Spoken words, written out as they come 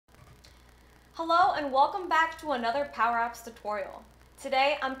Hello and welcome back to another Power Apps tutorial.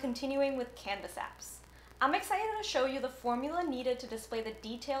 Today I'm continuing with Canvas apps. I'm excited to show you the formula needed to display the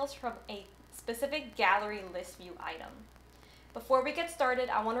details from a specific gallery list view item. Before we get started,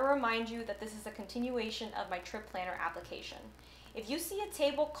 I want to remind you that this is a continuation of my Trip Planner application. If you see a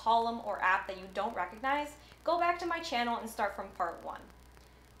table, column, or app that you don't recognize, go back to my channel and start from part 1.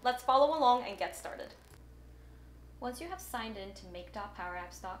 Let's follow along and get started. Once you have signed in to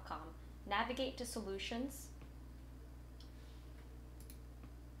make.powerapps.com, navigate to Solutions,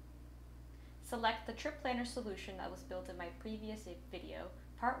 select the Trip Planner solution that was built in my previous video,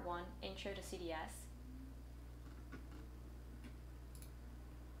 Part 1, Intro to CDS.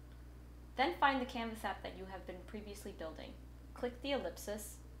 Then find the Canvas app that you have been previously building. Click the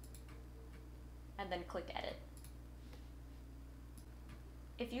ellipsis, and then click Edit.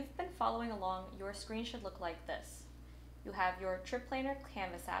 If you've been following along, your screen should look like this. You have your Trip Planner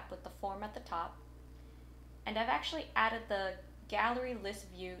Canvas app with the form at the top, and I've actually added the gallery list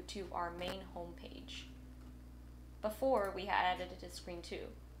view to our main home page. Before, we had added it to screen 2.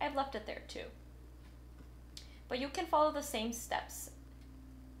 I've left it there too. But you can follow the same steps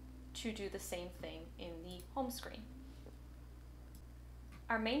to do the same thing in the home screen.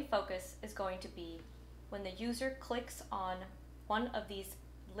 Our main focus is going to be when the user clicks on one of these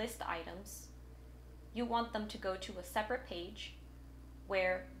list items, you want them to go to a separate page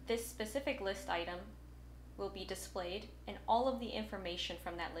where this specific list item will be displayed and all of the information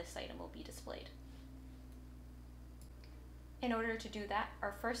from that list item will be displayed. In order to do that,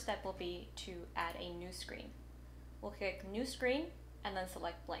 our first step will be to add a new screen. We'll click New Screen and then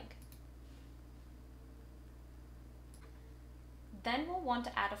select Blank. Then we'll want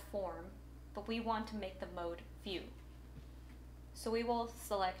to add a form, but we want to make the mode View. So we will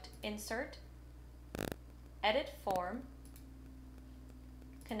select Insert, Edit Form,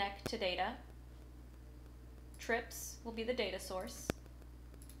 Connect to Data, Trips will be the data source.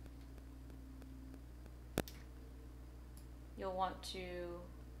 You'll want to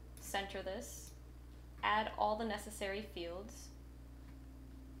center this, add all the necessary fields.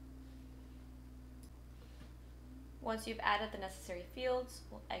 Once you've added the necessary fields,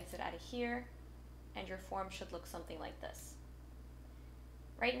 we'll exit out of here, and your form should look something like this.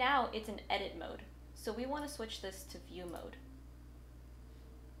 Right now, it's in edit mode, so we want to switch this to view mode.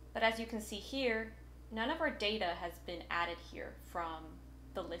 But as you can see here, none of our data has been added here from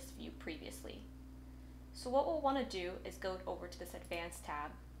the list view previously. So what we'll want to do is go over to this Advanced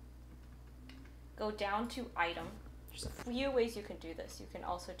tab, go down to Item. There's a few ways you can do this. You can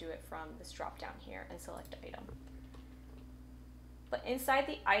also do it from this drop down here and select Item. But inside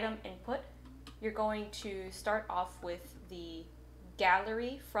the item input, you're going to start off with the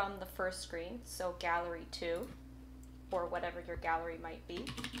gallery from the first screen, so gallery 2, or whatever your gallery might be.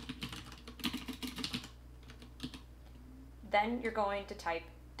 Then you're going to type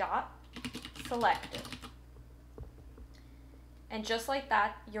dot selected. And just like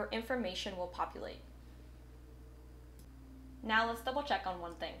that, your information will populate. Now let's double check on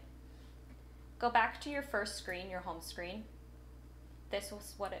one thing. Go back to your first screen, your home screen. This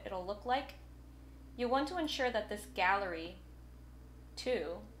is what it'll look like. You want to ensure that this gallery 2,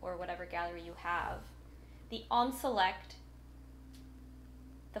 or whatever gallery you have, the on select,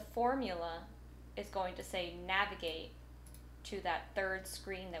 the formula is going to say navigate to that third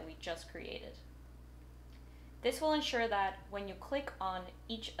screen that we just created. This will ensure that when you click on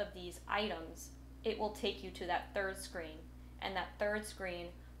each of these items, it will take you to that third screen, and that third screen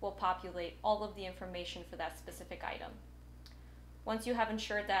will populate all of the information for that specific item. Once you have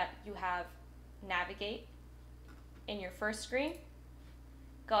ensured that you have navigate in your first screen,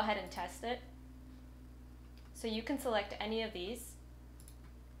 go ahead and test it. So you can select any of these,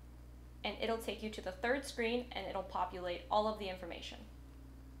 and it'll take you to the third screen and it'll populate all of the information.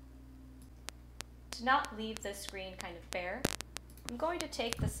 To not leave this screen kind of bare, I'm going to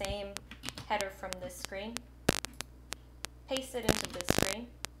take the same header from this screen, paste it into this screen,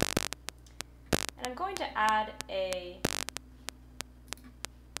 and I'm going to add a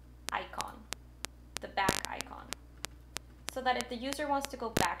icon, the back icon, so that if the user wants to go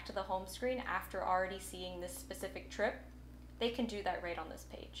back to the home screen after already seeing this specific trip, they can do that right on this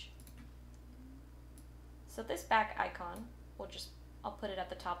page. So this back icon, I'll put it at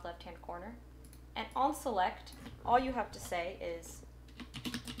the top left-hand corner, and on select, all you have to say is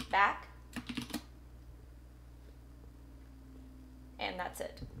back, and that's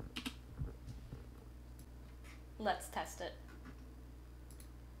it. Let's test it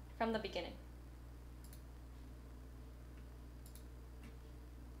from the beginning.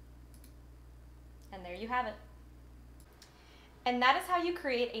 And there you have it. And that is how you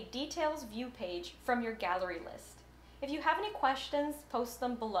create a details view page from your gallery list. If you have any questions, post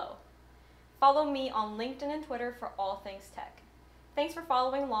them below. Follow me on LinkedIn and Twitter for all things tech. Thanks for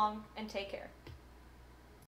following along, and take care.